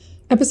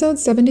Episode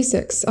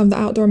 76 of the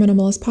Outdoor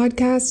Minimalist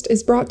podcast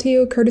is brought to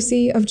you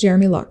courtesy of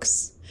Jeremy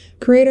Lux,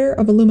 creator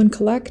of Illumin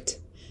Collect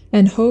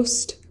and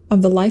host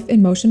of the Life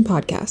in Motion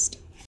podcast.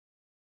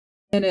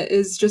 And it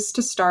is just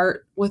to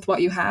start with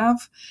what you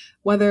have,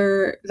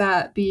 whether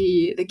that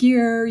be the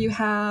gear you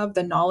have,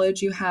 the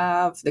knowledge you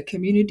have, the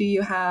community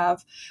you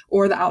have,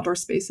 or the outdoor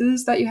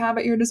spaces that you have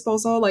at your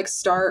disposal. Like,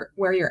 start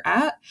where you're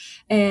at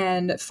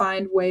and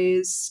find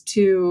ways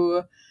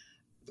to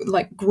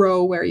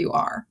grow where you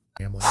are.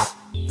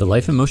 The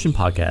Life in Motion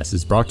podcast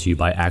is brought to you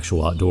by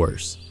Actual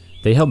Outdoors.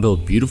 They help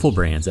build beautiful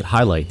brands that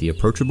highlight the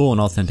approachable and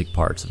authentic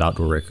parts of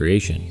outdoor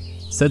recreation.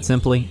 Said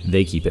simply,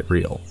 they keep it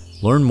real.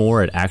 Learn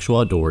more at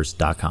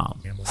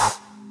actualoutdoors.com.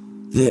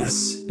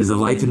 This is the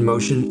Life in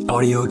Motion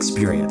audio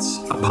experience,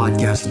 a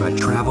podcast about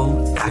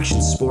travel,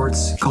 action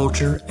sports,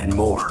 culture, and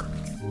more.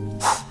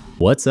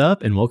 What's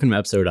up, and welcome to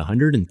episode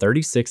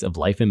 136 of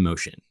Life in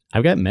Motion.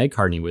 I've got Meg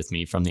Cardney with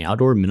me from the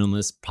Outdoor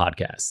Minimalist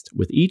podcast.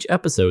 With each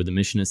episode, the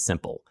mission is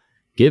simple.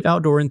 Give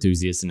outdoor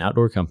enthusiasts and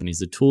outdoor companies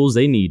the tools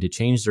they need to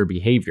change their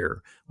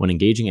behavior when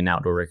engaging in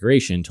outdoor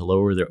recreation to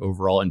lower their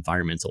overall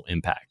environmental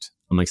impact.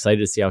 I'm excited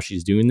to see how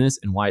she's doing this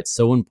and why it's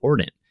so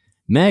important.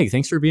 Meg,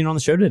 thanks for being on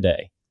the show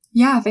today.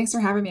 Yeah, thanks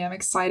for having me. I'm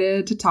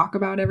excited to talk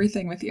about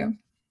everything with you.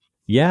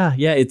 Yeah,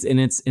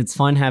 it's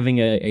fun having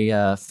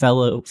a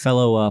fellow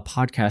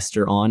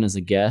podcaster on as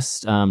a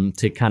guest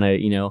to kind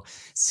of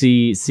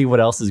see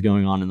what else is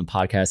going on in the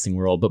podcasting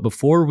world. But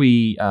before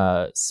we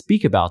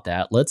speak about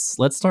that, let's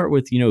start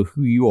with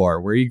who you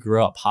are, where you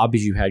grew up,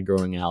 hobbies you had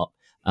growing out,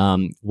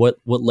 what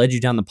led you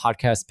down the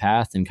podcast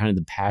path, and kind of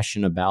the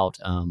passion about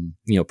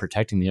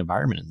protecting the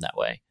environment in that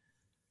way.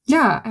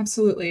 Yeah,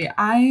 absolutely.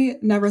 I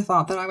never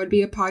thought that I would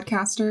be a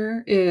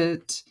podcaster.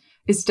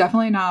 It's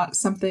definitely not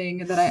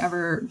something that I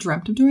ever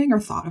dreamt of doing or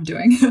thought of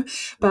doing.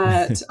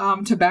 But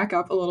to back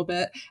up a little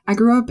bit, I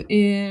grew up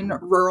in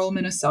rural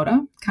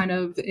Minnesota, kind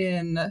of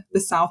in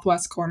the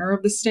southwest corner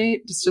of the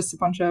state. It's just a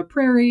bunch of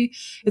prairie.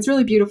 It's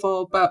really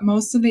beautiful, but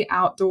most of the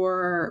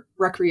outdoor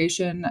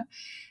recreation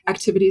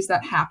activities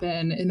that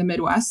happen in the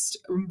Midwest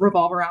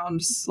revolve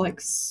around like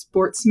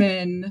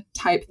sportsman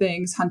type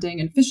things,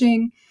 hunting and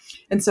fishing.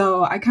 And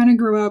so I kind of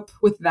grew up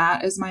with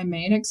that as my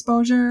main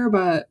exposure,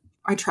 but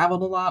I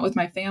traveled a lot with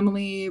my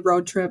family,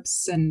 road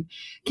trips and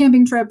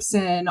camping trips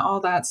and all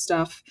that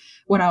stuff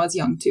when I was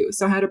young too.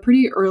 So I had a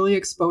pretty early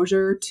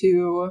exposure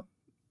to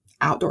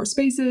outdoor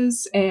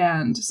spaces.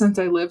 And since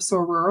I live so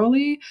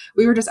rurally,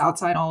 we were just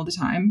outside all the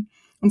time.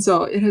 And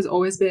so it has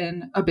always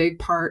been a big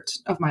part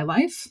of my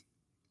life.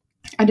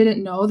 I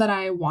didn't know that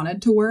I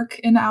wanted to work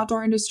in the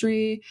outdoor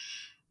industry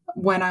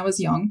when I was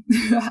young.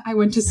 I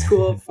went to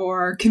school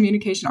for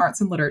communication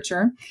arts and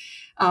literature,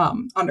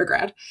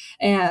 undergrad.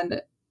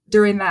 And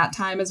during that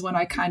time is when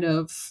I kind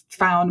of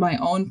found my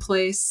own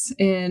place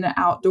in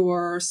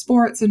outdoor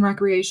sports and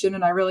recreation.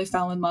 And I really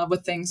fell in love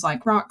with things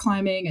like rock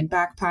climbing and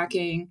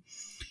backpacking.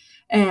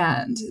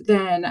 And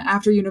then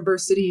after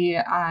university,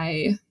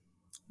 I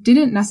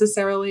didn't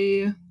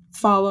necessarily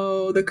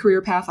follow the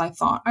career path I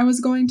thought I was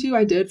going to.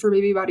 I did for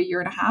maybe about a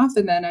year and a half.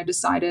 And then I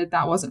decided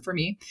that wasn't for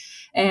me.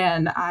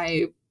 And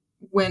I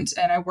went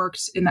and I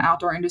worked in the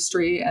outdoor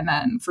industry. And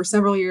then for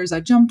several years, I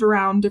jumped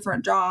around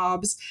different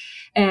jobs.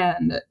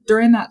 And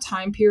during that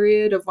time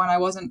period of when I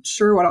wasn't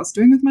sure what I was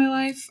doing with my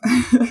life,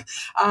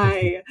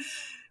 I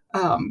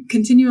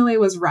continually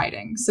was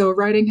writing. So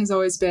writing has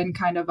always been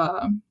kind of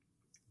a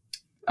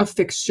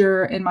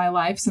fixture in my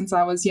life since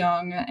I was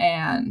young.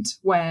 And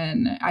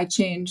when I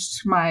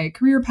changed my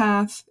career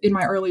path in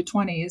my early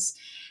 20s,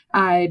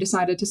 I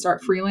decided to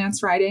start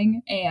freelance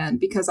writing. And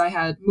because I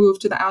had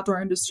moved to the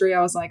outdoor industry,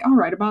 I was like, I'll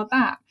write about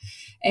that.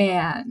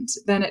 And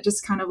then it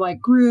just kind of like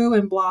grew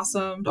and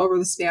blossomed over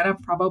the span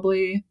of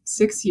probably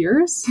 6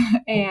 years.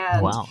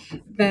 And Wow.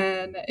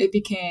 Then it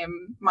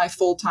became my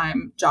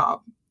full-time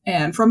job.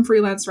 And from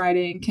freelance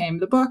writing came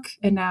the book.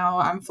 And now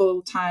I'm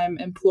full-time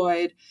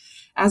employed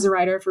as a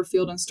writer for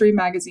Field and Stream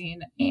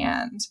magazine.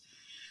 And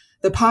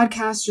the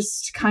podcast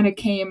just kind of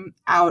came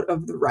out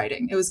of the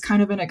writing. It was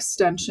kind of an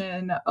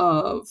extension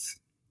of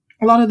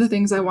a lot of the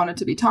things I wanted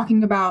to be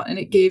talking about. And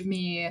it gave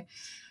me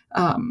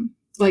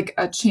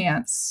a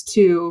chance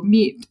to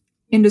meet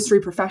industry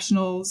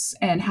professionals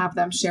and have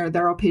them share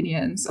their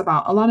opinions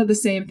about a lot of the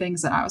same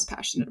things that I was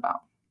passionate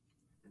about.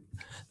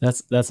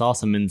 That's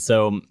awesome. And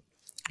so,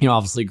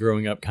 obviously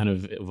growing up kind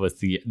of with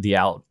the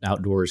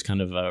outdoors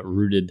kind of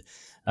rooted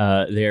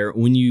there.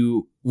 When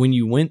you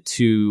went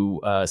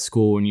to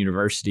school and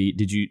university,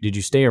 did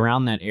you stay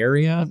around that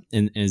area,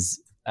 and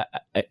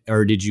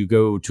or did you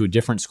go to a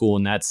different school,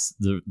 and that's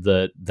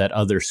that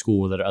other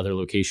school, that other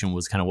location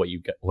was kind of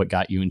what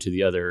got you into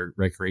the other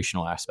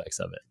recreational aspects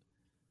of it?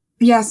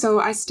 Yeah, so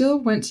I still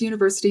went to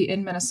university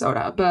in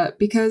Minnesota, but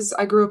because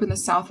I grew up in the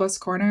southwest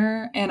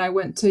corner and I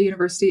went to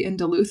university in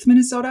Duluth,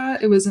 Minnesota,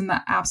 it was in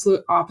the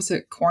absolute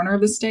opposite corner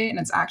of the state, and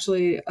it's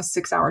actually a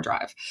 6-hour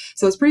drive.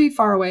 So it's pretty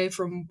far away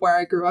from where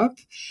I grew up,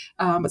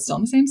 but still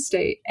in the same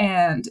state.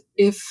 And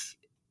if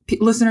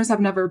listeners have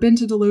never been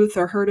to Duluth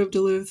or heard of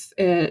Duluth,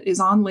 it is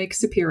on Lake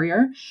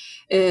Superior.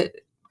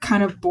 It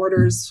kind of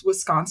borders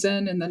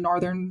Wisconsin in the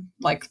northern,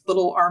 like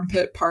little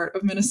armpit part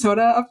of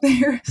Minnesota up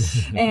there.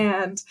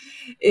 And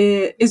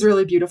it is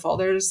really beautiful.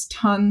 There's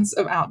tons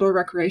of outdoor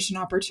recreation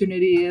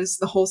opportunities.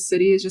 The whole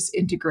city is just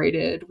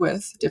integrated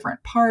with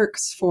different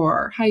parks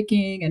for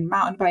hiking and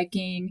mountain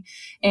biking.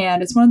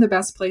 And it's one of the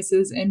best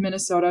places in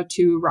Minnesota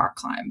to rock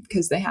climb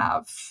because they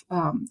have,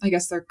 I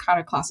guess they're kind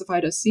of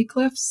classified as sea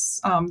cliffs.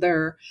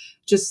 They're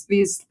just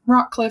these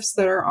rock cliffs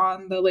that are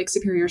on the Lake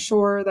Superior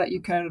shore that you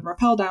can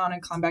rappel down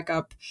and climb back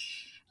up.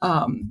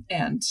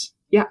 And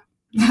yeah,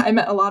 I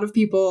met a lot of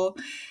people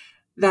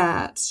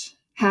that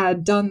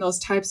had done those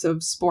types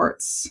of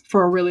sports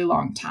for a really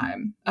long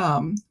time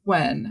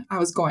when I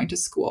was going to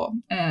school.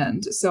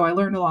 And so I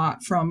learned a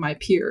lot from my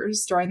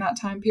peers during that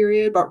time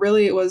period, but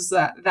really it was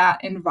that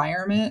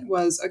environment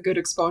was a good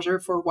exposure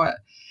for what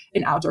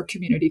an outdoor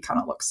community kind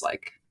of looks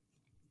like.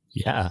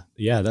 Yeah,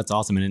 that's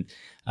awesome. And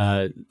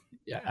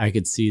I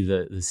could see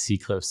the sea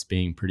cliffs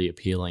being pretty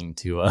appealing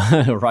to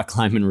rock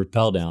climb and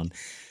rappel down.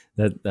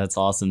 That's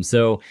awesome.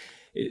 So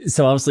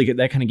obviously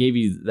that kind of gave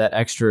you that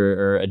extra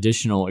or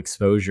additional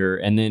exposure.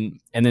 And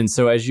then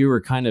so as you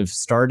were kind of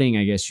starting,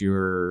 I guess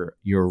your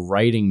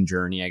writing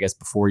journey, I guess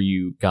before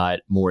you got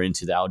more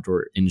into the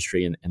outdoor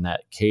industry in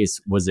that case,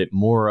 was it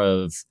more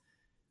of,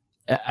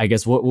 I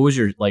guess, what was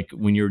your, like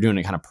when you were doing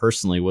it kind of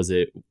personally, was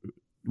it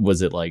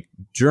like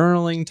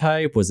journaling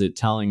type? Was it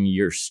telling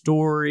your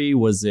story?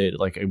 Was it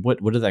like,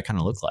 what did that kind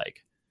of look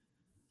like?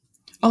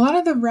 A lot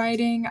of the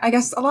writing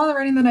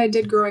that I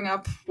did growing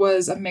up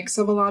was a mix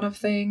of a lot of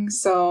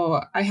things.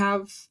 So I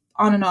have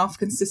on and off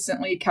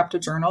consistently kept a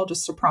journal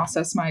just to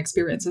process my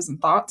experiences and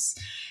thoughts.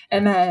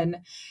 And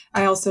then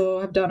I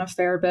also have done a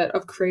fair bit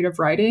of creative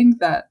writing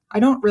that I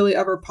don't really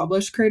ever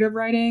publish creative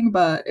writing,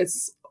 but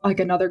it's like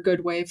another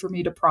good way for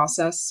me to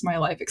process my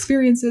life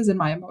experiences and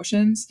my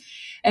emotions.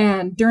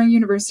 And during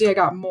university, I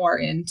got more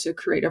into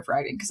creative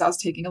writing because I was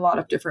taking a lot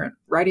of different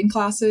writing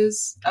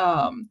classes.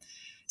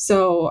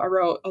 So I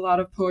wrote a lot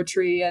of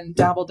poetry and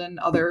dabbled in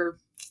other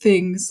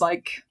things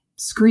like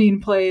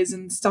screenplays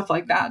and stuff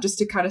like that, just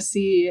to kind of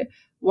see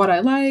what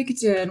I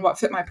liked and what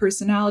fit my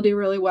personality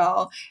really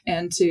well,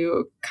 and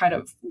to kind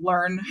of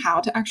learn how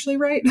to actually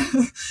write.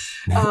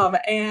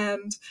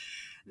 And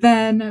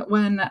then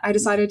when I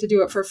decided to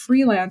do it for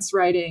freelance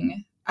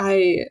writing,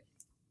 I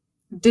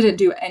didn't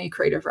do any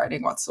creative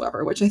writing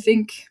whatsoever, which I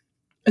think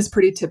is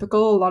pretty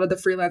typical. A lot of the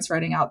freelance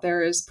writing out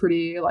there is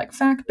pretty like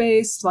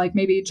fact-based, like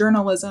maybe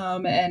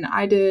journalism. And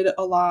I did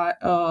a lot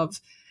of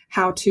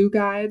how-to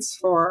guides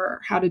for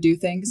how to do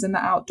things in the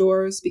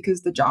outdoors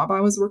because the job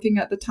I was working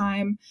at the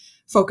time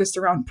focused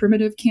around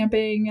primitive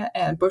camping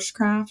and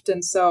bushcraft.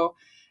 And so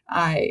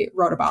I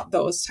wrote about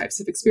those types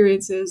of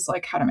experiences,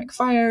 like how to make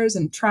fires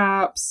and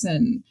traps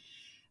and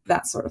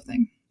that sort of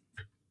thing.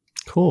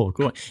 Cool.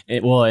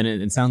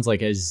 It sounds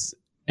like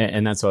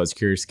and that's why I was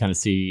curious to kind of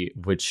see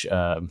which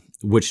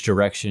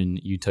direction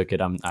you took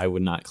it. I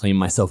would not claim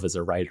myself as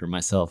a writer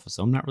myself,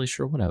 so I'm not really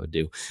sure what I would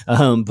do.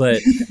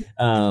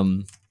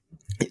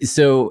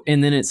 So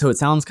it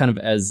sounds kind of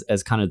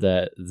as kind of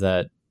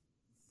that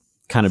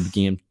kind of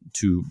began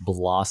to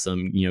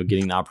blossom,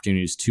 getting the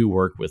opportunities to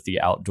work with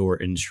the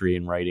outdoor industry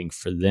and writing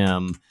for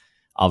them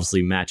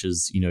obviously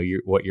matches,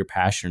 what you're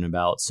passionate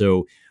about.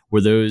 So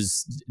were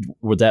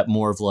that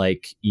more of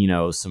like,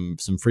 some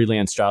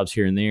freelance jobs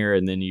here and there,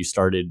 and then you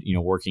started,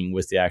 working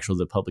with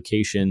the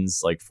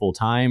publications like full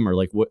time, or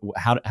like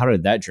how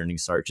did that journey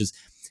start? Just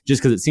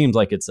because it seems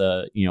like it's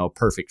a,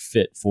 perfect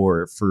fit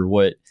for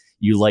what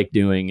you like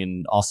doing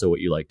and also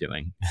what you like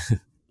doing.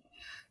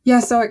 Yeah,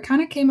 so it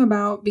kind of came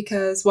about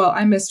because,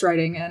 I missed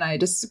writing and I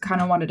just kind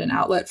of wanted an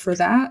outlet for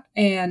that.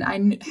 And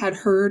I had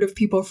heard of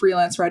people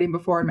freelance writing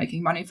before and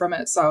making money from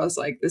it. So I was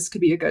like, this could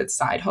be a good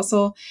side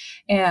hustle.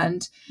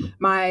 And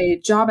my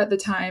job at the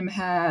time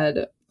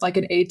had like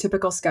an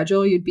atypical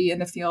schedule. You'd be in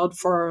the field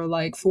for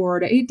like 4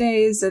 to 8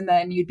 days, and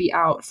then you'd be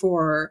out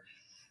for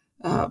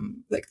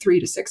like 3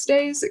 to 6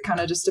 days. It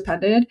kind of just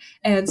depended.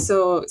 And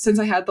so since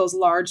I had those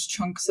large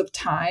chunks of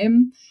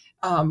time,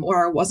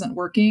 where I wasn't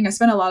working, I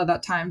spent a lot of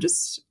that time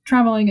just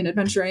traveling and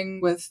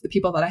adventuring with the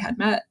people that I had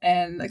met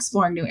and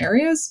exploring new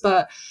areas,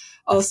 but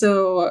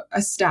also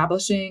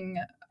establishing,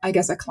 I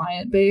guess, a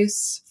client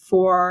base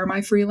for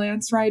my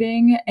freelance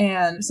writing.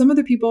 And some of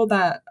the people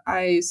that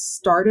I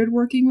started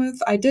working with,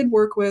 I did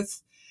work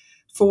with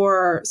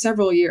for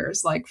several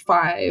years, like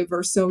 5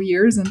 or so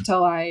years,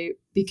 until I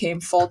became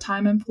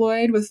full-time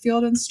employed with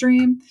Field and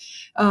Stream.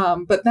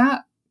 But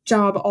that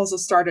job also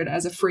started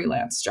as a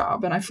freelance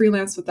job, and I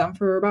freelanced with them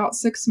for about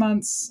 6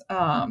 months.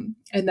 And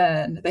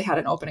then they had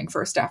an opening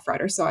for a staff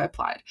writer, so I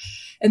applied.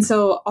 And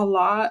so a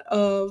lot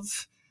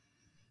of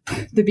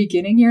the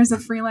beginning years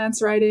of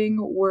freelance writing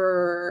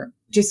were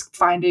just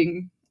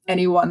finding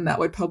anyone that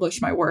would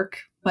publish my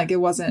work. Like, it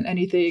wasn't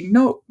anything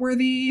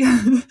noteworthy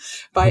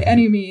by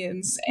any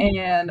means.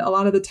 And a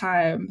lot of the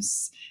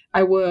times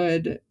I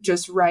would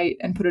just write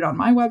and put it on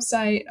my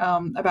website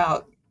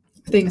about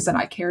things that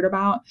I cared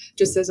about,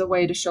 just as a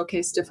way to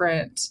showcase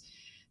different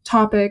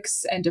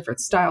topics and different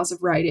styles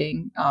of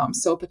writing,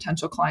 so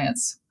potential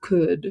clients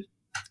could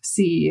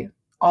see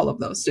all of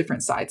those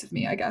different sides of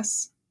me, I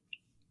guess.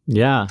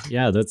 Yeah,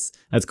 that's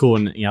cool,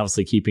 and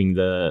obviously keeping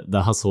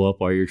the hustle up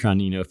while you're trying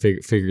to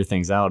figure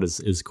things out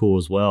is cool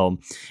as well.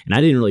 And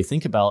I didn't really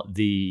think about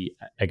the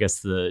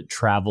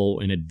travel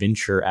and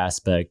adventure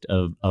aspect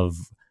of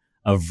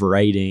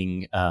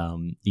writing,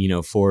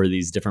 for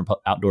these different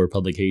outdoor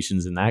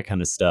publications and that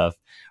kind of stuff.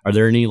 Are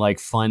there any like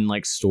fun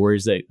like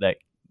stories that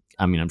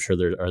I mean, I'm sure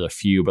there are a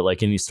few, but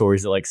like any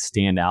stories that like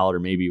stand out, or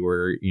maybe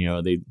where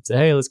they say,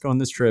 hey, let's go on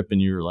this trip,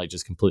 and you're like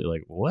just completely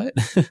like, what?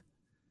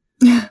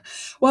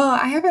 Well,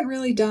 I haven't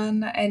really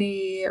done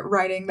any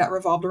writing that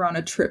revolved around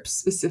a trip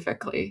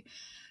specifically.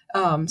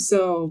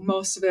 So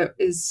most of it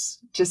is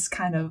just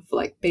kind of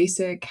like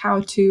basic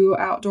how-to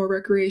outdoor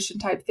recreation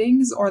type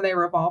things, or they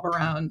revolve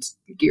around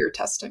gear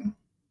testing.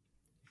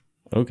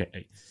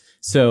 Okay.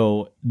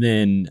 So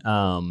then,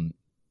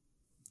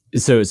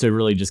 so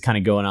really just kind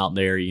of going out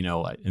there,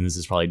 and this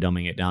is probably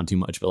dumbing it down too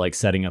much, but like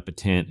setting up a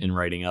tent and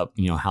writing up,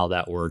 how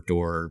that worked,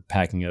 or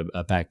packing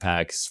a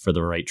backpacks for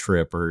the right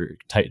trip, or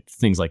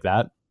things like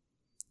that.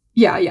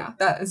 Yeah.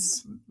 That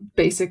is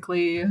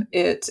basically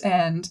it.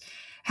 And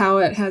how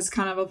it has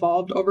kind of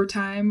evolved over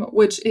time,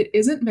 which it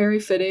isn't very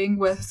fitting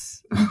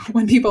with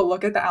when people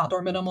look at the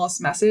outdoor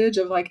minimalist message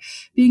of like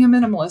being a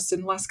minimalist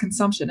and less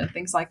consumption and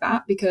things like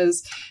that,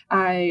 because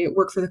I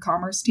work for the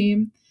commerce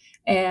team.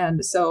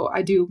 And so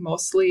I do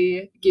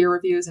mostly gear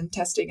reviews and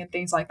testing and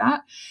things like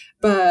that.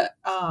 But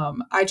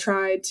I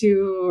try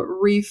to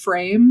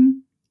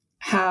reframe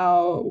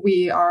how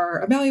we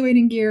are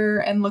evaluating gear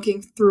and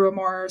looking through a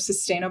more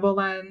sustainable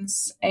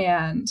lens,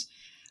 and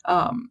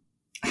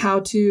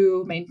how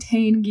to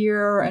maintain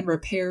gear and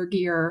repair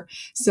gear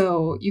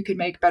so you can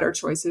make better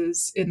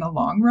choices in the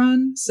long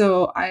run.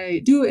 So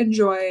I do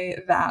enjoy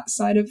that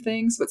side of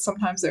things, but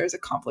sometimes there's a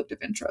conflict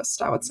of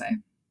interest, I would say.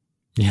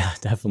 Yeah,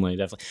 definitely.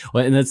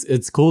 Well, and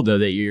it's cool though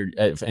that you're,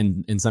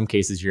 and in some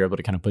cases you're able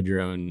to kind of put your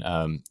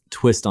own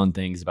twist on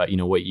things about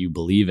what you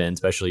believe in,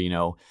 especially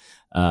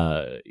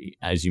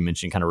as you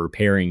mentioned, kind of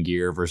repairing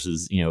gear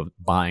versus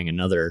buying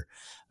another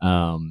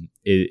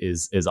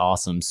is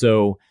awesome.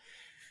 So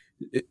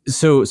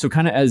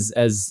kind of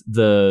as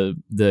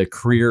the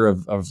career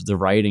of the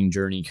writing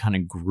journey kind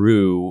of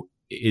grew,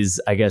 is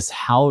I guess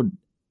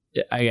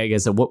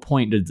at what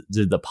point did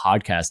the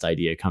podcast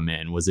idea come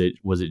in? Was it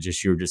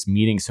just you were just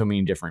meeting so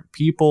many different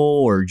people,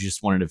 or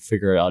just wanted to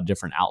figure out a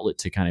different outlet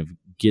to kind of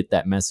get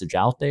that message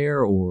out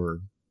there? Or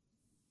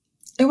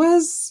it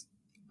was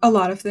a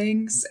lot of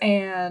things,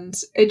 and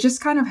it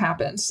just kind of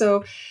happened.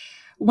 So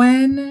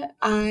when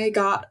I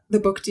got the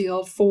book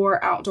deal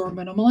for Outdoor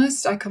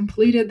Minimalist, I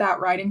completed that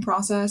writing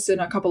process in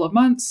a couple of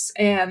months,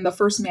 and the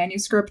first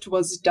manuscript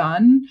was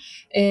done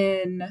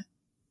in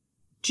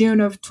June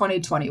of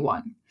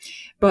 2021.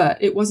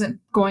 But it wasn't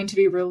going to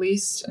be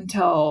released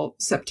until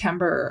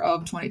September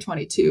of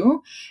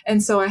 2022.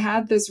 And so I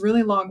had this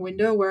really long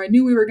window where I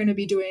knew we were going to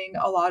be doing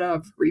a lot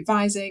of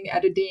revising,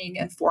 editing,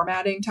 and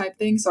formatting type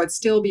things. So I'd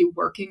still be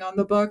working on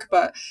the book,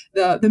 but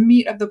the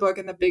meat of the book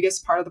and the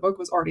biggest part of the book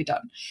was already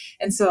done.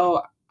 And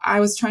so I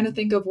was trying to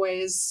think of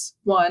ways,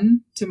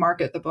 one, to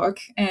market the book,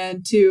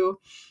 and two,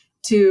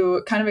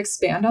 to kind of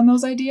expand on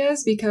those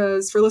ideas,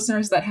 because for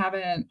listeners that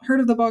haven't heard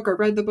of the book or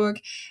read the book,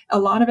 a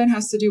lot of it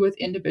has to do with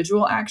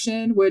individual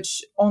action,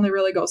 which only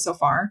really goes so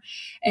far.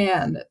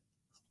 And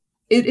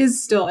it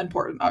is still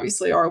important,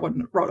 obviously, or I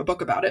wouldn't have wrote a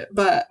book about it,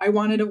 but I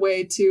wanted a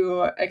way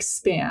to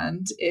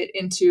expand it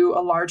into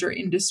a larger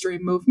industry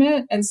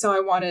movement. And so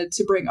I wanted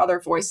to bring other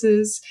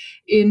voices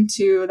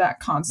into that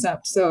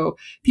concept. So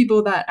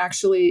people that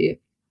actually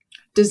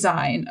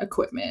design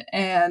equipment,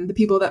 and the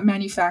people that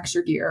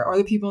manufacture gear, or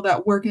the people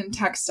that work in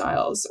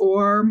textiles,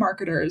 or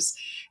marketers,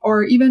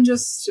 or even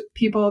just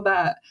people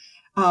that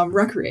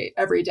recreate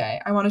every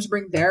day. I wanted to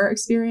bring their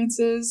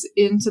experiences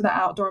into the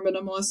Outdoor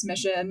Minimalist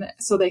mission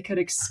so they could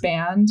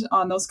expand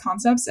on those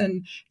concepts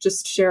and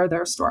just share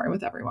their story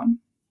with everyone.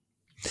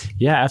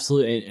 Yeah,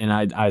 absolutely. And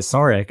I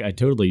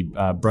totally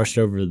brushed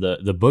over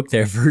the book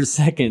there for a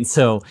second.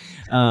 So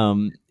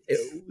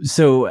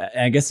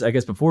I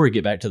guess before we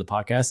get back to the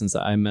podcast, since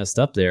I messed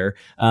up there,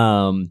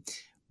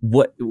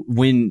 where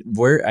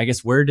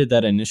did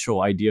that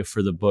initial idea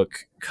for the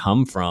book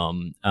come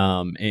from?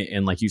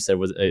 And like you said,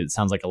 it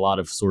sounds like a lot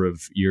of sort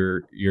of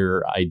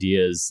your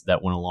ideas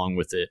that went along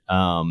with it.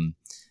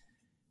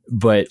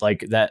 But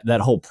like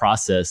that whole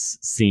process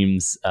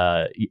seems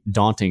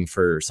daunting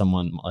for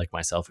someone like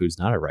myself who's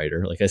not a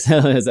writer, like I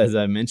said, as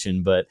I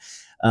mentioned. But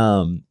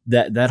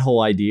that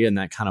whole idea and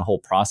that kind of whole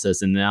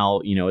process, and now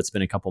it's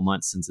been a couple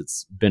months since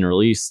it's been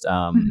released.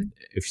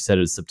 If you said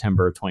it was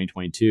September of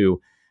 2022,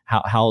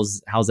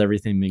 how's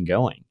everything been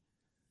going?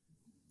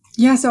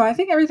 Yeah, so I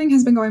think everything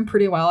has been going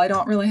pretty well. I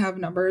don't really have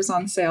numbers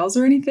on sales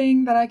or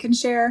anything that I can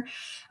share,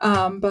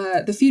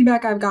 but the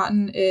feedback I've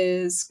gotten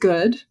is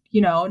good.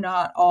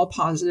 Not all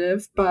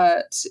positive,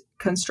 but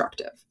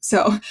constructive.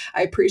 So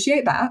I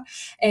appreciate that.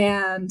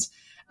 And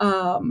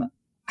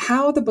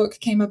how the book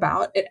came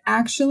about, it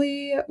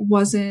actually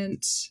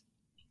wasn't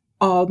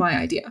all my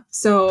idea.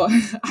 So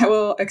I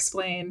will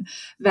explain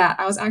that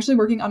I was actually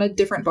working on a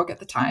different book at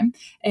the time,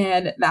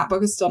 and that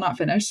book is still not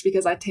finished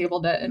because I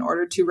tabled it in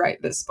order to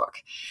write this book.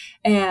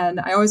 And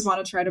I always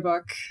wanted to write a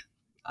book.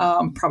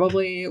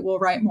 Probably will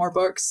write more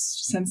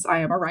books since I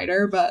am a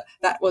writer, but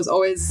that was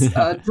always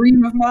a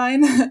dream of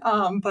mine.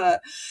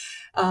 But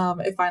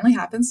it finally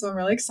happened. So I'm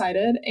really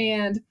excited.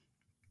 And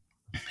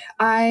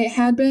I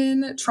had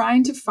been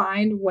trying to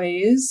find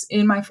ways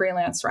in my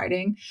freelance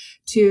writing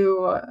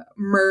to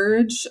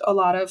merge a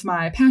lot of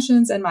my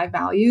passions and my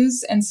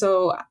values. And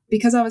so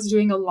because I was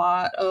doing a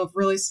lot of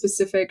really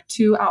specific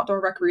to outdoor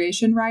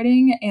recreation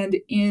writing, and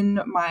in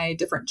my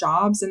different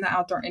jobs in the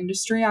outdoor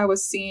industry, I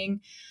was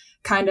seeing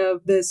kind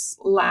of this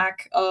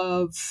lack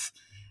of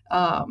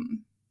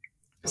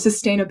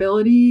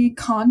sustainability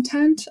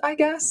content, I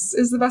guess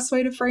is the best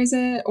way to phrase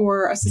it,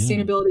 or a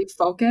sustainability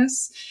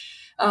focus.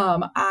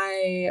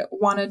 I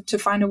wanted to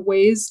find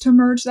ways to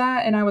merge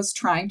that, and I was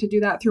trying to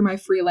do that through my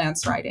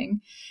freelance writing.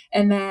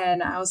 And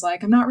then I was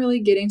like, I'm not really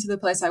getting to the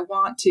place I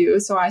want to.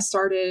 So I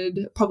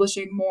started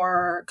publishing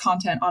more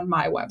content on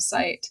my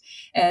website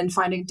and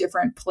finding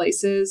different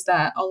places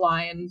that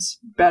aligned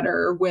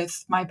better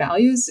with my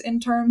values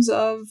in terms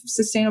of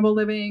sustainable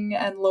living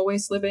and low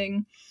waste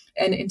living,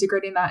 and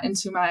integrating that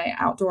into my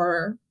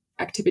outdoor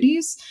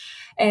activities.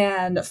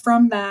 And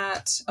from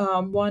that,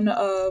 one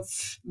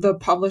of the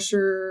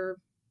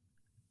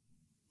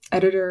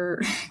editor,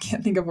 I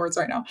can't think of words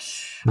right now.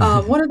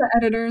 One of the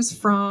editors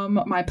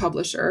from my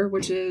publisher,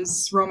 which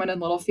is Rowman and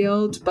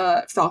Littlefield,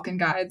 but Falcon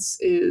Guides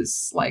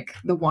is like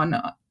the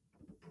one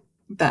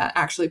that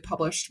actually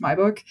published my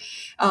book.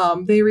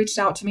 They reached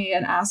out to me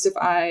and asked if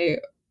I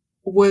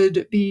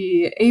would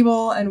be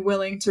able and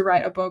willing to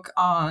write a book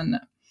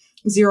on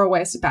zero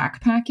waste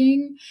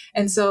backpacking.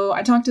 And so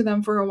I talked to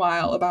them for a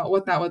while about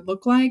what that would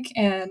look like.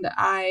 And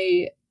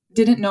I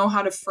didn't know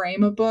how to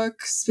frame a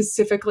book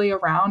specifically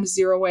around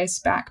zero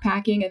waste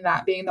backpacking and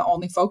that being the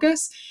only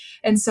focus.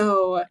 And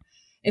so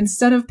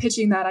instead of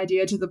pitching that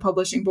idea to the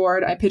publishing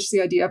board, I pitched the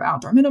idea of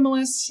outdoor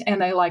minimalist,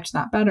 and they liked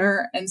that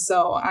better. And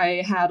so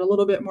I had a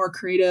little bit more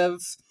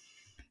creative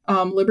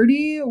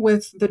liberty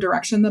with the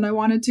direction that I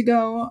wanted to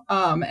go.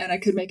 And I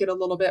could make it a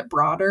little bit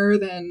broader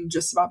than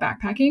just about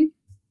backpacking.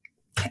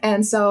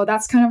 And so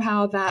that's kind of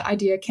how that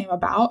idea came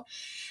about.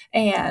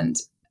 And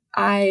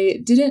I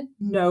didn't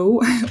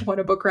know what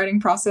a book writing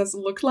process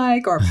looked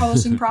like, or a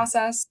publishing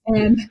process.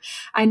 And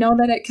I know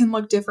that it can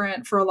look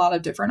different for a lot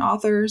of different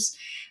authors.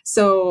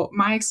 So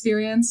my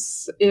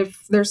experience,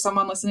 if there's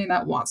someone listening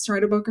that wants to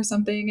write a book or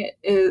something,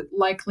 it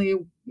likely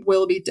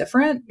will be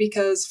different,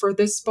 because for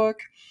this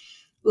book,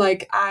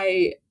 like,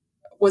 I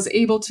was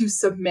able to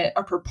submit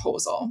a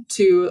proposal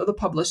to the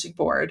publishing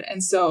board.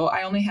 And so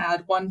I only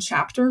had one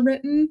chapter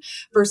written,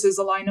 versus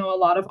I know a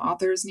lot of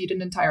authors need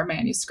an entire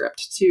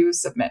manuscript to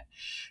submit.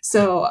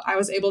 So I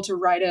was able to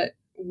write it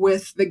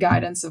with the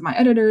guidance of my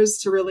editors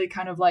to really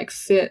kind of like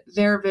fit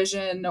their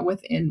vision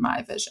within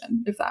my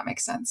vision, if that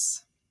makes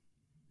sense.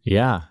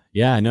 Yeah.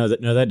 No,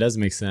 that does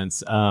make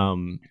sense.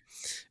 Going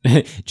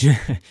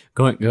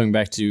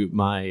back to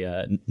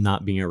my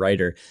not being a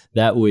writer,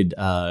 that would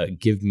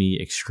give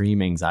me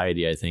extreme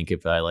anxiety, I think,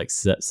 if I like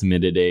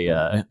submitted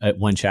a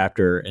one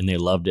chapter and they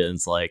loved it, and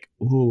it's like,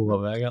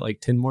 oh, I got like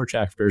 10 more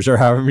chapters, or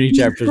however many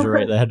chapters are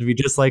right that had to be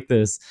just like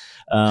this.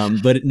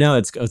 But no,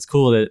 it's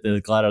cool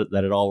that glad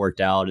that it all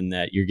worked out, and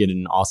that you're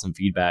getting awesome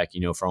feedback,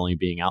 for only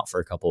being out for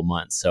a couple of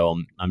months. So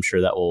I'm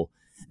sure that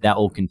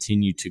will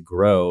continue to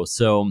grow.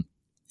 So,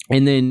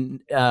 and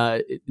then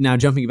now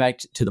jumping back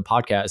to the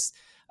podcast.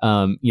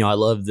 I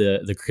love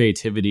the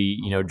creativity,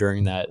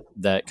 during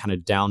that kind of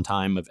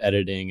downtime of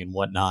editing and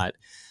whatnot.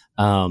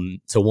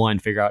 So one,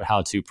 figure out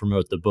how to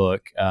promote the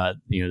book,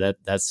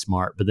 that's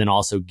smart, but then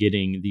also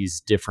getting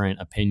these different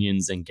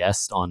opinions and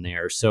guests on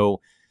there.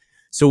 So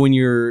when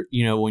you're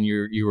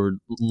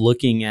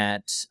looking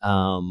at,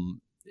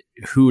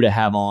 who to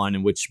have on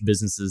and which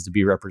businesses to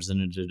be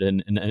represented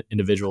and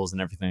individuals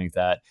and everything like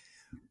that,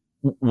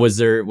 was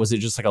it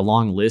just like a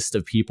long list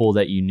of people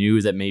that you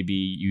knew that maybe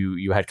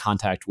you had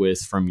contact with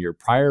from your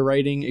prior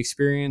writing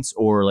experience,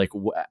 or like,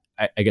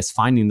 I guess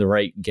finding the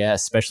right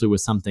guest, especially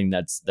with something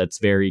that's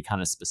very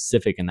kind of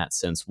specific in that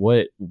sense?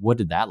 What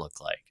did that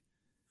look like?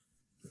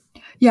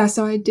 Yeah,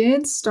 so I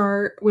did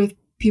start with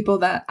people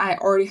that I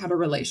already had a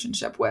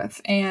relationship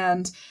with.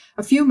 And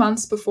a few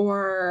months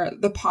before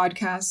the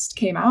podcast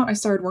came out, I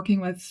started working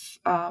with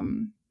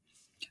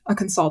a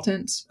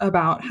consultant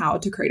about how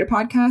to create a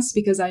podcast,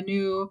 because I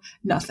knew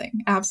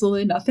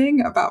absolutely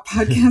nothing about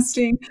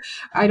podcasting.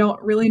 I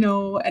don't really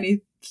know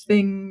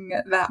anything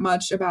that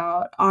much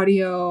about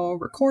audio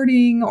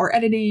recording or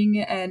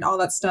editing and all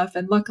that stuff.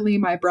 And luckily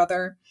my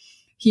brother,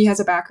 he has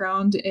a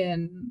background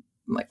in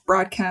like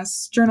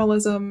broadcast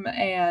journalism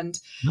and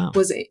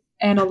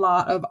and a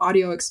lot of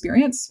audio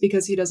experience,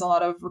 because he does a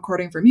lot of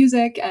recording for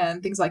music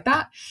and things like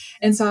that.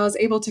 And so I was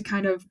able to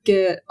kind of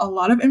get a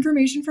lot of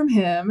information from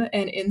him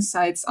and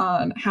insights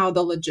on how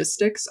the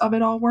logistics of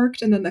it all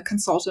worked. And then the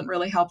consultant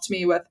really helped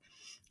me with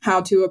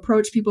how to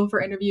approach people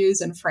for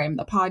interviews and frame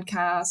the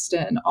podcast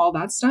and all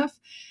that stuff.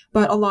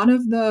 But a lot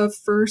of the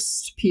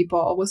first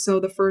people, so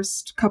the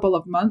first couple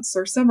of months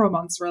or several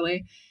months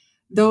really,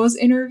 those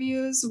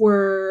interviews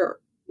were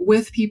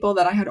with people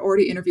that I had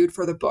already interviewed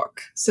for the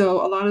book.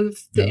 So a lot of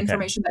the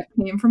information that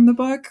came from the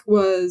book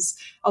was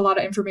a lot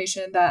of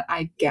information that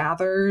I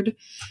gathered,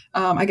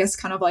 I guess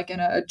kind of like in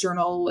a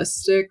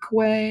journalistic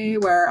way,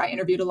 where I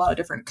interviewed a lot of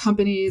different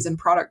companies and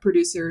product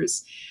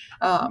producers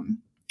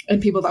and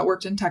people that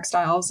worked in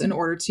textiles in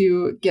order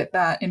to get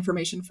that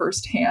information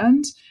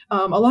firsthand,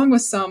 along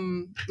with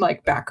some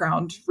like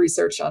background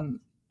research on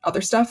other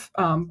stuff.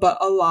 But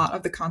a lot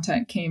of the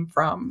content came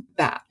from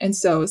that. And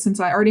so since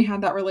I already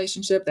had that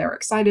relationship, they were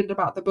excited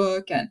about the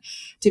book and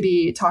to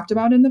be talked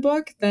about in the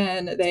book,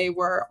 then they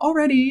were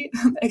already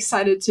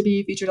excited to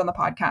be featured on the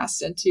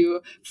podcast and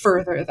to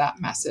further that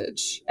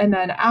message. And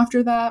then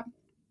after that,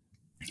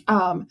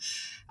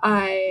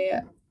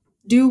 I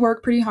do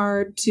work pretty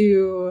hard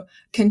to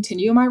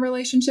continue my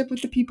relationship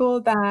with the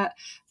people that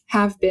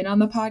have been on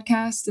the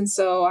podcast. And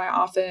so I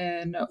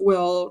often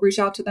will reach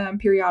out to them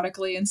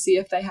periodically and see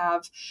if they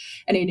have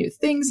any new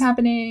things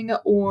happening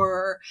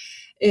or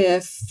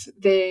if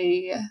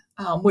they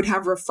would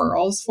have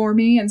referrals for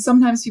me. And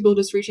sometimes people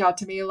just reach out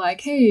to me like,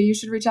 hey, you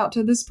should reach out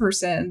to this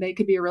person. They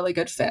could be a really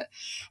good fit.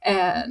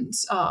 And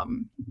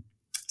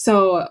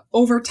so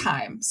over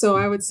time, so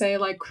I would say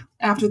like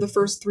after the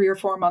first 3 or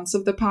 4 months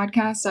of the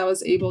podcast, I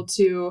was able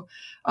to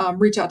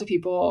reach out to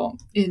people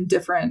in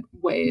different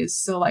ways.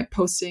 So like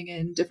posting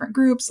in different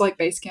groups like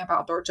Basecamp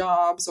Outdoor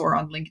Jobs or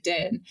on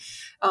LinkedIn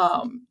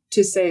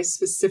to say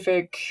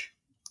specific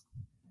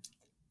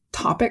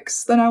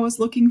topics that I was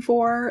looking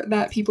for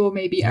that people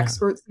may be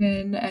experts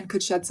in and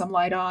could shed some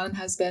light on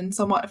has been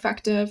somewhat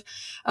effective.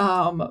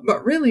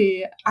 But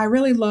really, I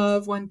really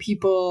love when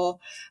people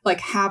like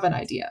have an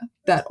idea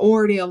that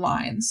already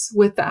aligns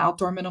with the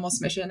Outdoor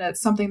Minimalist mission. It's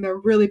something they're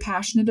really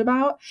passionate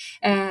about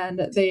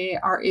and they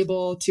are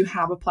able to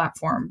have a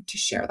platform to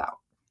share that.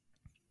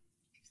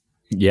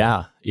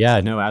 Yeah,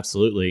 no,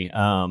 absolutely.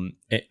 And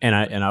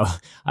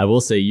I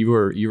will say you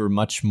were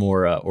much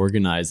more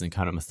organized and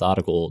kind of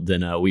methodical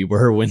than we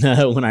were when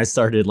I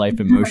started Life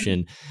in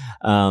Motion.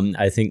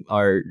 I think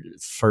our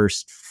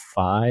first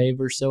 5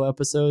 or so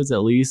episodes,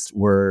 at least,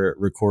 were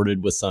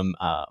recorded with some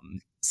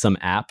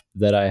app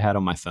that I had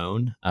on my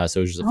phone. So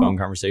it was just a phone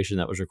conversation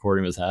that was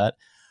recording with that.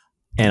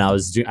 And I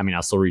was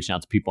still reaching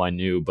out to people I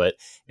knew, but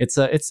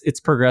it's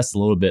progressed a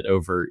little bit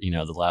over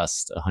the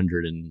last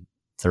 130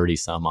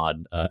 some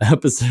odd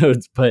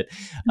episodes, but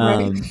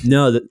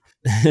no,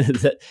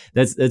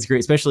 that's great,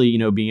 especially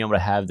being able to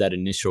have that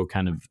initial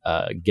kind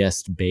of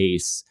guest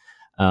base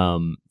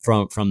from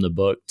the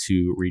book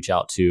to reach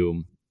out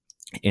to,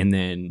 and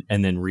then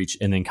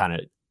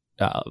kind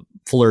of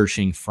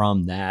flourishing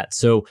from that.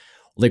 So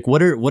like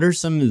what are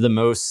some of the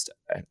most,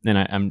 and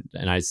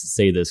I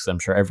say this because I'm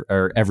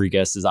sure every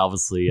guest is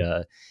obviously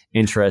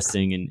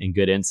interesting and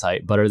good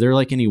insight, but are there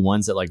like any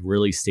ones that like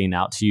really stand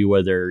out to you,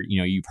 whether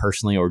you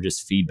personally or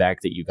just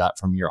feedback that you got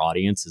from your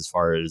audience as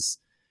far as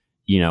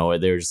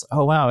there's,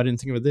 oh wow, I didn't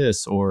think of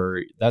this,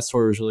 or that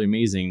story was really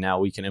amazing, now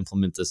we can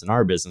implement this in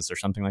our business, or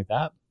something like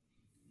that?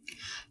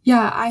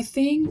 Yeah, I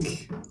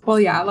think,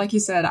 like you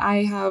said,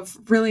 I have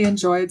really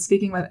enjoyed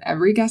speaking with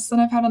every guest that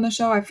I've had on the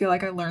show. I feel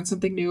like I learned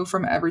something new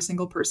from every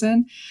single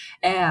person,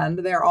 and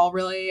they're all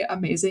really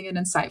amazing and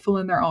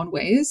insightful in their own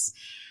ways.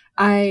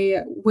 I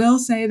will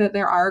say that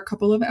there are a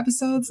couple of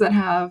episodes that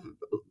have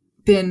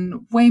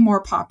been way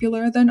more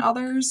popular than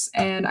others,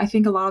 and I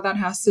think a lot of that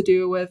has to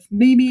do with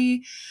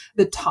maybe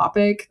the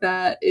topic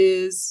that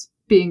is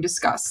being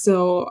discussed.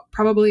 So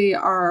probably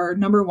our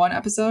number 1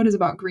 episode is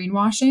about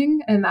greenwashing,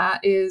 and that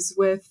is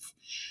with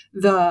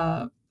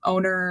the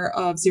owner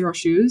of Zero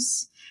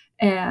Shoes.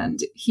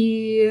 And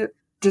he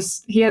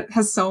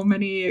has so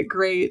many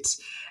great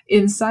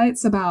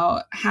insights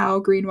about how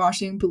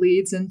greenwashing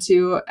bleeds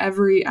into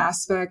every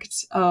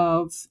aspect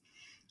of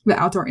the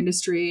outdoor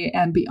industry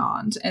and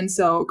beyond. And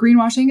so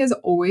greenwashing is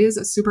always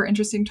a super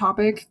interesting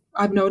topic,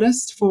 I've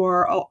noticed,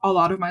 for a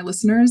lot of my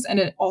listeners. And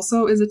it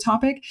also is a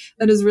topic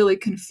that is really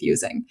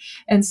confusing.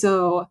 And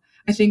so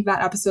I think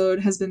that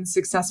episode has been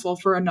successful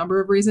for a number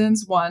of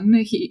reasons.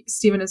 One,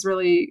 Stephen is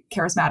really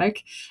charismatic.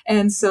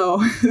 And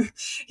so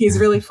he's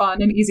really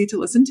fun and easy to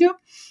listen to.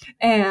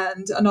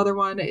 And another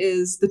one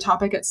is the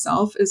topic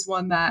itself is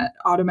one that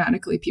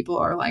automatically people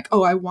are like,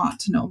 oh, I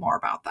want to know more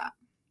about that.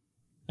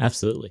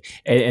 Absolutely.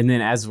 And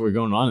then as we're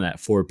going on to that,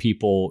 for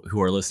people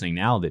who are listening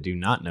now that do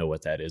not know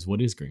what that is,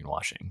 what is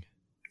greenwashing?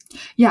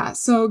 Yeah,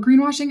 so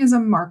greenwashing is a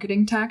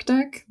marketing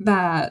tactic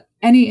that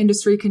any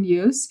industry can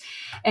use.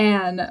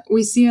 And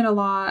we see it a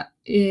lot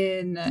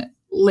in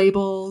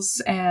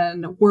labels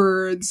and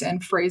words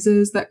and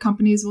phrases that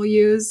companies will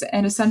use.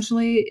 And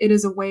essentially, it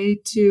is a way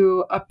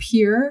to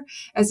appear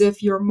as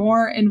if you're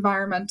more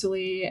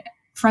environmentally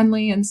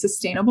friendly and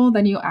sustainable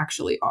than you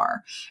actually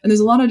are. And there's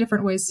a lot of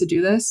different ways to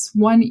do this.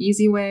 One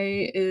easy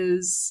way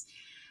is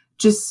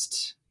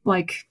just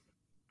like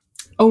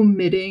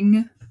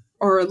omitting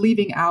or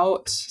leaving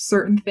out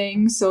certain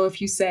things. So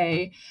if you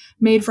say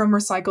made from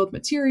recycled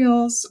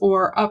materials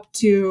or up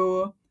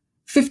to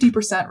 50%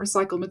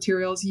 recycled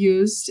materials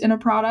used in a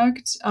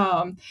product,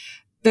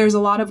 there's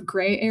a lot of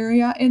gray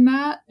area in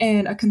that,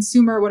 and a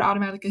consumer would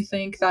automatically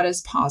think that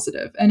is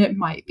positive, and it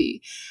might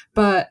be.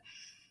 But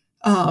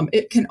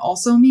it can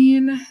also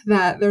mean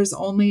that there's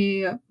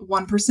only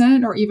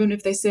 1%, or even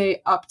if they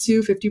say up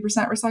to 50%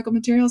 recycled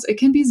materials, it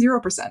can be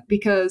 0%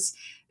 because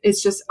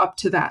it's just up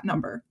to that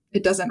number.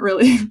 It doesn't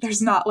really,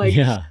 there's not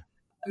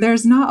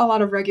a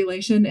lot of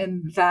regulation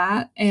in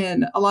that.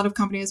 And a lot of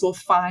companies will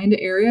find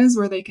areas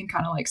where they can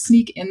kind of like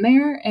sneak in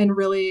there and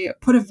really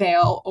put a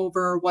veil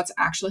over what's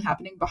actually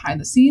happening behind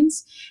the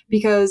scenes,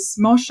 because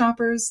most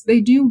shoppers, they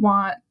do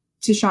want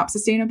to shop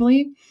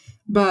sustainably,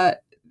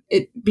 but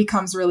it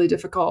becomes really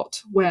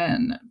difficult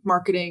when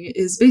marketing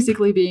is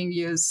basically being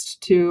used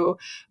to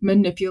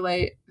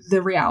manipulate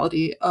the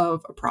reality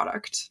of a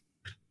product.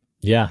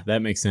 Yeah,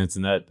 that makes sense.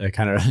 And that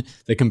kind of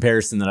the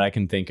comparison that I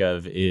can think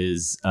of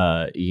is,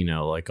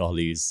 like all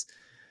these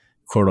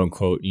quote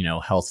unquote,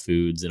 health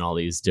foods and all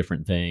these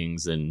different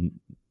things, and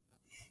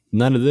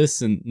none of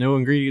this and no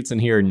ingredients in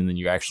here. And then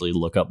you actually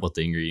look up what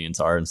the ingredients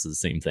are, and it's the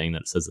same thing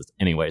that it says it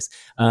anyways.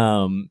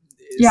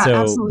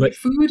 Absolutely.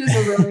 Food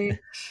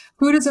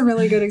is a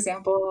really good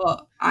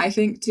example, I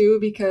think, too,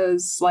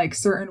 because like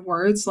certain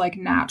words like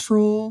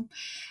natural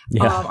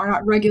are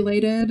not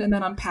regulated. And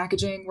then on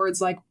packaging, words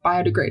like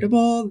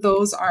biodegradable,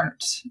 those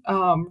aren't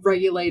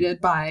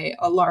regulated by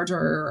a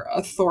larger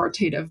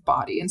authoritative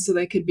body. And so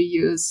they could be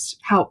used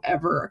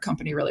however a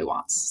company really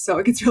wants. So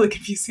it gets really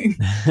confusing.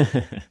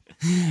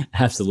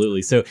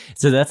 Absolutely. So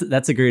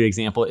that's a great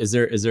example. Is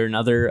there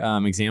another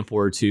example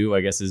or two,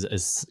 I guess,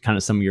 is kind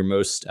of some of your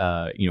most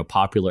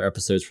popular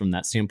episodes from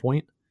that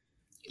standpoint?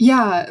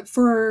 Yeah,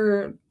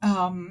 for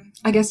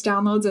I guess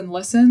downloads and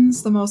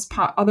listens, the most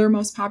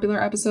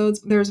popular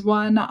episodes. There's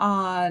one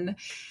on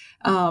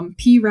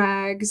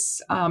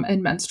P-rags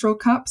and menstrual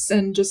cups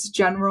and just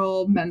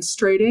general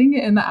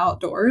menstruating in the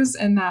outdoors,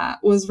 and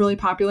that was really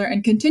popular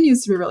and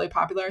continues to be really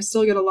popular. I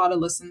still get a lot of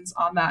listens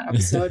on that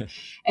episode,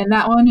 and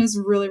that one is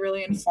really,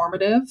 really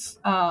informative.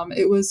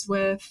 It was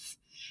with,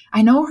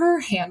 I know her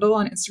handle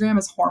on Instagram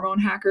is Hormone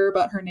Hacker,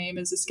 but her name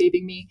is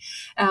escaping me.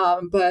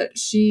 But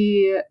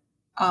she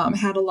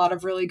had a lot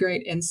of really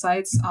great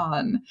insights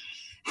on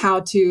how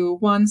to,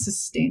 one,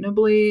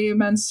 sustainably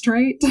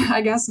menstruate,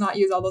 I guess, not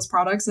use all those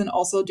products, and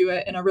also do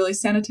it in a really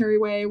sanitary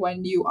way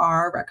when you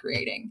are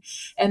recreating.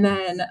 And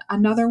then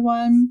another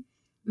one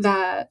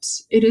that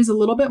it is a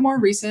little bit more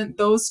recent.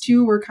 Those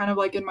two were kind of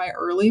like in my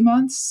early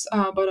months,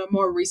 but a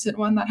more recent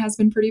one that has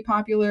been pretty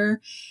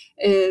popular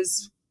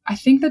is, I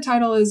think the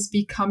title is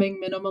Becoming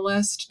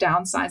Minimalist,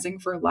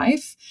 Downsizing for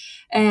Life.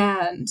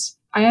 And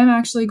I am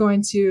actually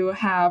going to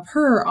have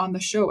her on the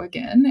show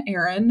again.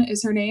 Erin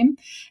is her name.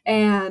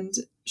 And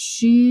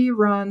she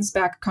runs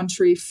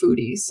Backcountry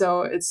Foodie.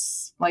 So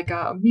it's like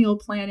a meal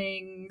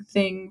planning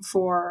thing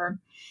for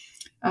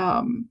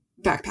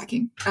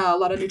backpacking, a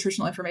lot of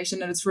nutritional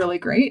information, and it's really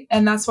great.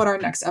 And that's what our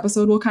next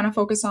episode will kind of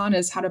focus on,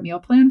 is how to meal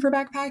plan for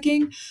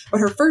backpacking. But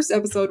her first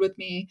episode with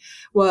me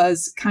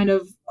was kind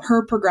of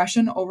her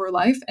progression over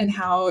life and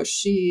how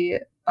she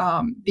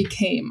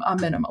became a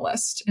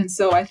minimalist. And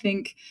so I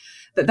think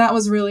that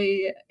was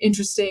really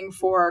interesting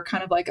for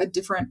kind of like a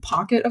different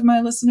pocket of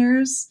my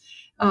listeners,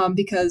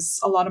 because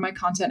a lot of my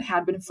content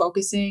had been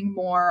focusing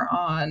more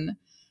on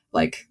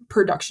like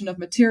production of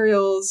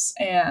materials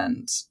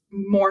and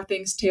more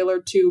things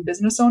tailored to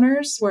business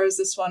owners, whereas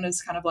this one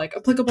is kind of like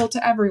applicable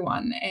to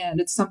everyone, and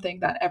it's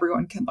something that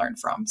everyone can learn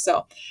from.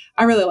 So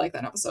I really like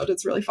that episode.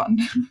 It's really fun.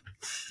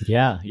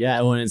 Yeah.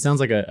 Well, it sounds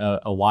like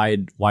a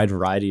wide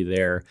variety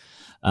there.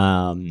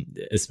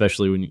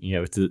 Especially when,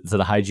 to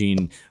the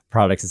hygiene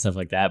products and stuff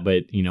like that.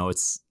 But,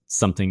 it's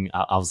something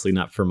obviously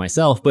not for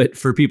myself, but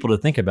for people to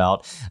think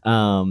about,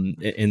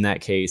 in that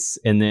case.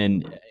 And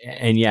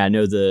I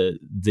know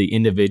the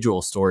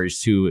individual stories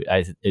too,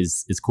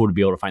 is cool to be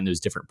able to find those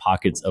different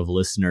pockets of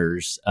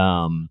listeners,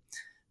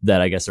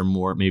 that I guess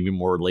are maybe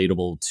more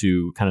relatable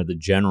to kind of the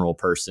general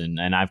person.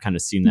 And I've kind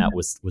of seen that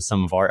with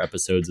some of our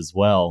episodes as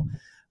well.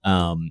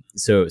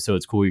 So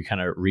it's cool you're kind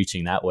of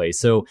reaching that way.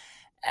 So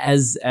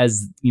as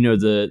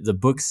the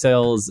book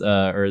sells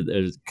or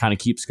kind of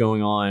keeps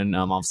going on,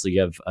 obviously you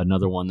have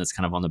another one that's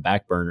kind of on the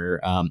back burner,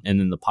 and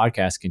then the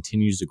podcast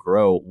continues to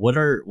grow. What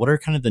are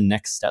kind of the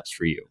next steps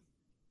for you?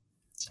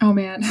 Oh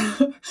man,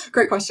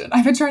 great question.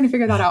 I've been trying to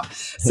figure that out.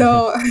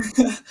 So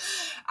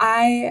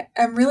I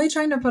am really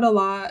trying to put a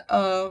lot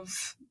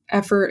of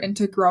effort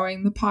into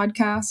growing the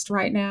podcast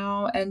right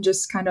now, and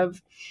just kind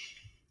of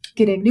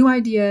getting new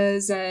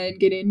ideas and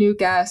getting new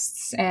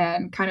guests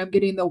and kind of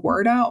getting the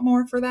word out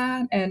more for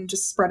that, and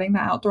just spreading the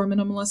outdoor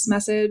minimalist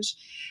message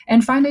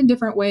and finding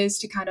different ways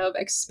to kind of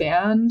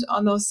expand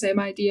on those same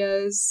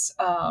ideas,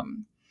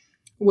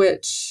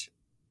 which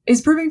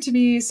is proving to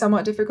be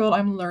somewhat difficult.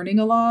 I'm learning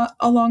a lot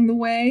along the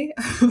way,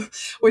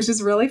 which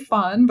is really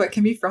fun, but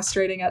can be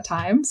frustrating at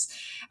times.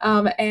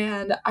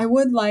 And I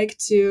would like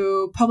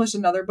to publish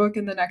another book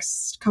in the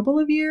next couple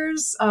of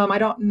years. I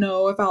don't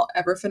know if I'll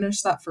ever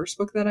finish that first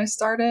book that I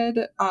started.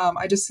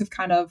 I just have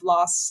kind of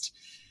lost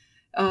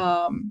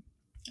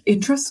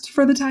interest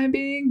for the time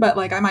being, but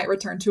like I might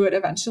return to it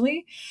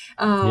eventually.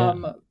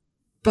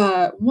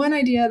 But one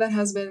idea that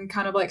has been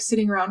kind of like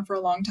sitting around for a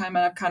long time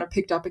and I've kind of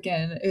picked up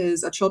again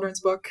is a children's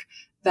book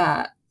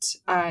that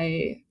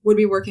I would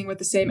be working with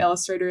the same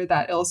illustrator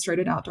that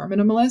illustrated Outdoor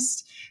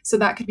Minimalist. So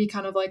that could be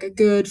kind of like a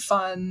good,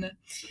 fun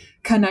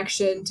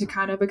connection to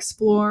kind of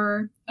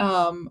explore.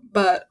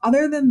 But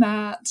other than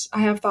that, I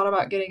have thought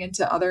about getting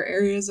into other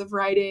areas of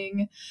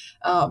writing,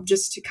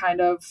 just to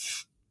kind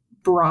of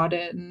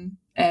broaden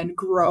and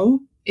grow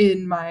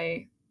in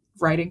my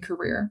writing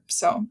career.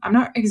 So I'm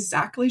not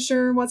exactly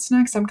sure what's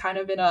next. I'm kind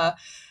of in a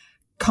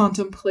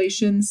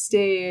contemplation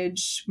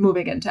stage,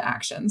 moving into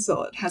action.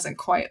 So it hasn't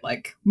quite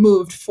like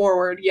moved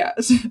forward yet.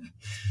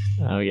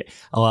 Oh yeah.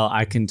 Well,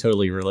 I can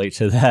totally relate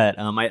to that.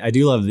 I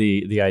do love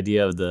the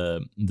idea of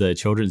the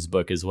children's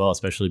book as well,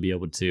 especially be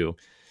able to,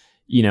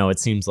 it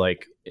seems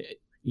like,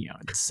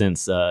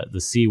 since the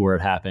C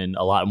word happened,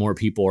 a lot more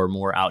people are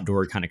more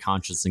outdoor kind of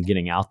conscious and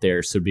getting out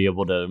there. So be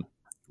able to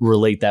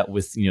relate that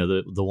with,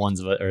 the ones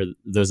of or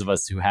those of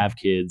us who have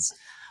kids,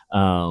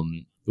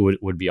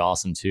 would be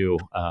awesome too.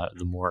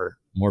 The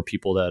more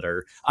people that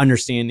are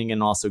understanding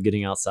and also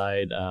getting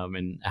outside,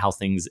 and how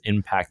things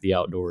impact the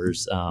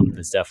outdoors,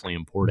 is definitely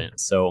important.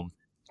 So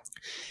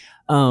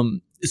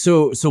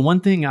one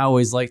thing I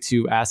always like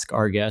to ask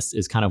our guests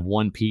is kind of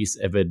one piece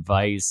of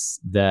advice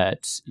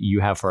that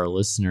you have for our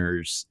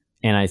listeners.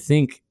 And I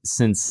think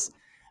since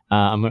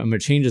I'm going to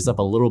change this up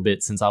a little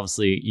bit, since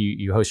obviously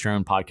you host your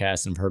own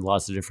podcast and have heard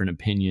lots of different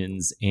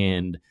opinions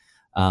and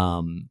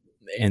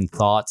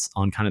thoughts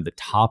on kind of the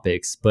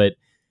topics. But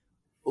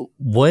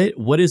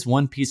what is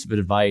one piece of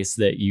advice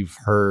that you've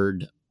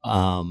heard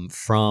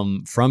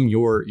from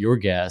your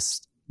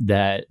guest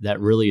that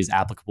really is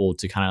applicable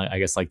to kind of, I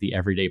guess, like the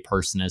everyday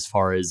person as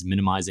far as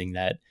minimizing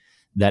that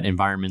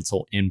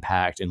environmental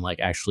impact and like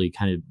actually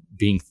kind of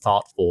being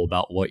thoughtful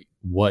about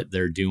what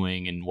they're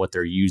doing and what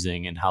they're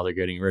using and how they're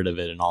getting rid of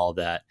it and all of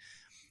that?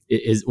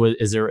 Is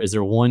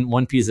there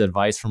one piece of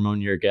advice from one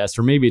of your guests,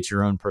 or maybe it's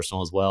your own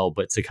personal as well,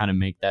 but to kind of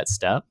make that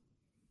step?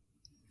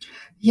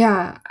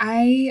 Yeah,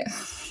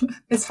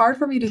 it's hard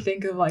for me to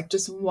think of like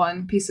just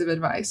one piece of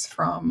advice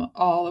from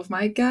all of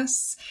my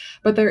guests,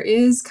 but there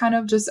is kind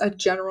of just a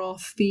general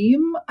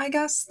theme, I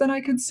guess, that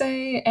I could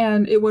say,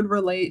 and it would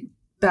relate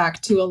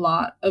back to a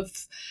lot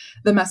of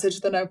the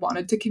message that I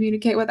wanted to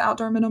communicate with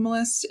Outdoor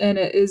Minimalist. And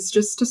it is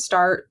just to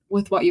start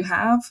with what you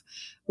have,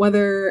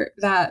 whether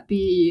that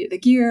be the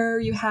gear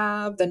you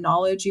have, the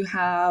knowledge you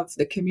have,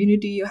 the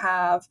community you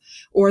have,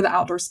 or the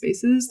outdoor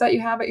spaces that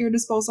you have at your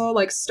disposal.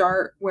 Like,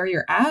 start where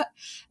you're at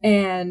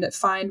and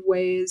find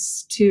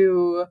ways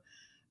to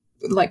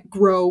like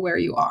grow where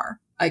you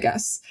are, I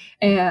guess.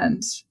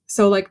 And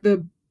so like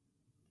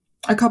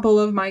a couple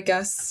of my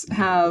guests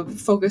have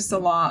focused a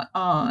lot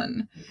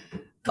on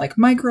like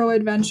micro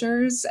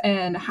adventures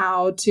and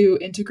how to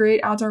integrate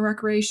outdoor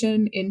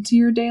recreation into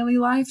your daily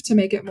life to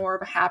make it more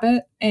of a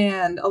habit.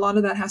 And a lot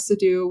of that has to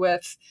do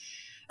with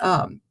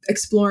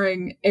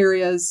exploring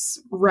areas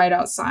right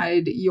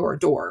outside your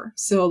door.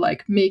 So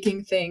like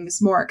making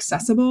things more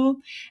accessible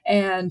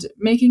and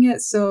making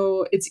it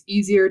so it's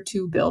easier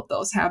to build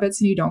those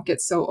habits and you don't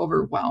get so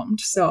overwhelmed.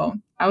 So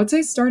I would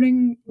say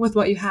starting with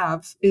what you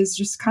have is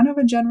just kind of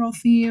a general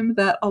theme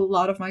that a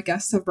lot of my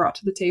guests have brought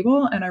to the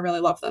table. And I really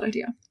love that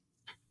idea.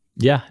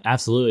 Yeah,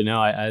 absolutely. No,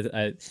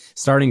 I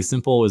starting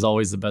simple is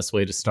always the best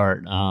way to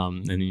start.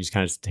 And then you just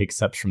kind of take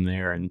steps from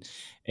there, and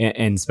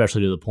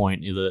especially to the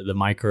point, the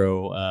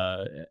micro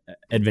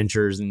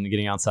adventures and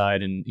getting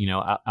outside, and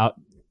out.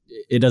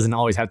 It doesn't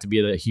always have to be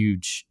a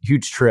huge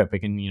trip. It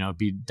can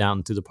be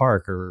down to the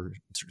park or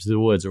to the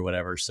woods or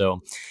whatever.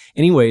 So,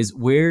 anyways,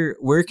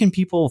 where can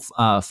people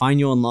find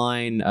you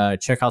online?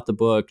 Check out the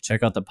book,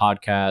 check out the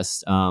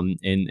podcast,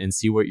 and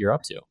see what you're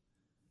up to.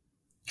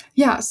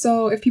 Yeah.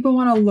 So if people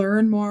want to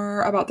learn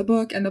more about the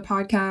book and the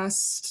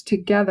podcast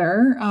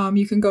together,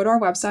 you can go to our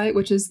website,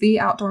 which is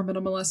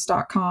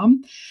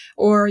theoutdoorminimalist.com,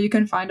 or you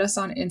can find us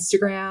on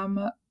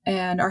Instagram,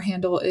 and our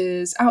handle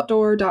is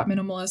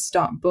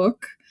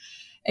outdoor.minimalist.book.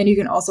 And you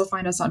can also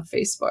find us on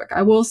Facebook.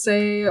 I will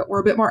say we're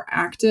a bit more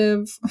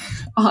active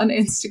on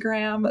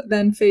Instagram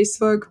than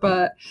Facebook,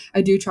 but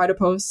I do try to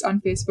post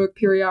on Facebook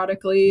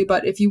periodically.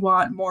 But if you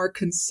want more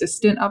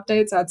consistent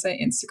updates, I'd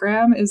say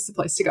Instagram is the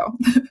place to go.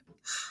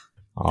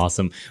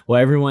 Awesome.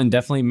 Well, everyone,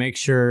 definitely make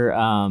sure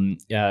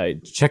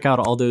check out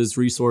all those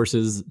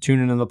resources, tune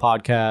into the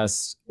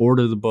podcast,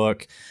 order the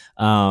book.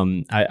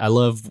 I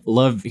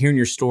love hearing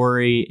your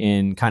story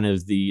and kind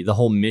of the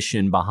whole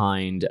mission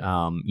behind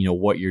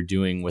what you're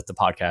doing with the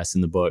podcast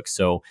and the book.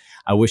 So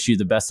I wish you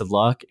the best of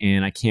luck,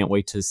 and I can't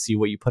wait to see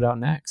what you put out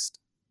next.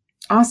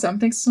 Awesome.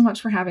 Thanks so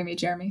much for having me,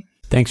 Jeremy.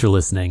 Thanks for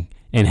listening.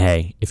 And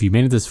hey, if you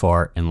made it this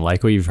far and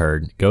like what you've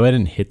heard, go ahead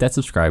and hit that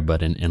subscribe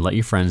button and let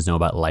your friends know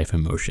about Life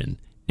in Motion.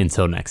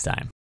 Until next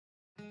time.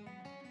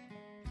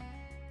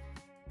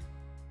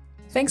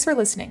 Thanks for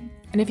listening.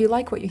 And if you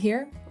like what you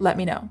hear, let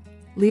me know.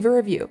 Leave a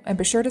review and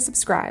be sure to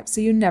subscribe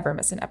so you never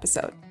miss an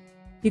episode.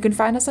 You can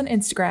find us on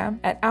Instagram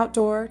at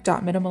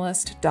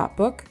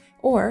outdoor.minimalist.book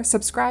or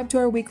subscribe to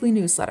our weekly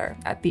newsletter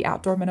at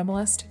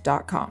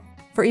theoutdoorminimalist.com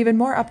for even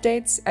more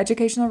updates,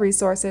 educational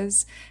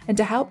resources, and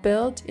to help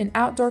build an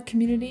outdoor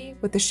community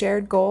with the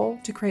shared goal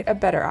to create a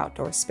better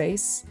outdoor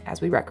space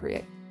as we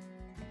recreate.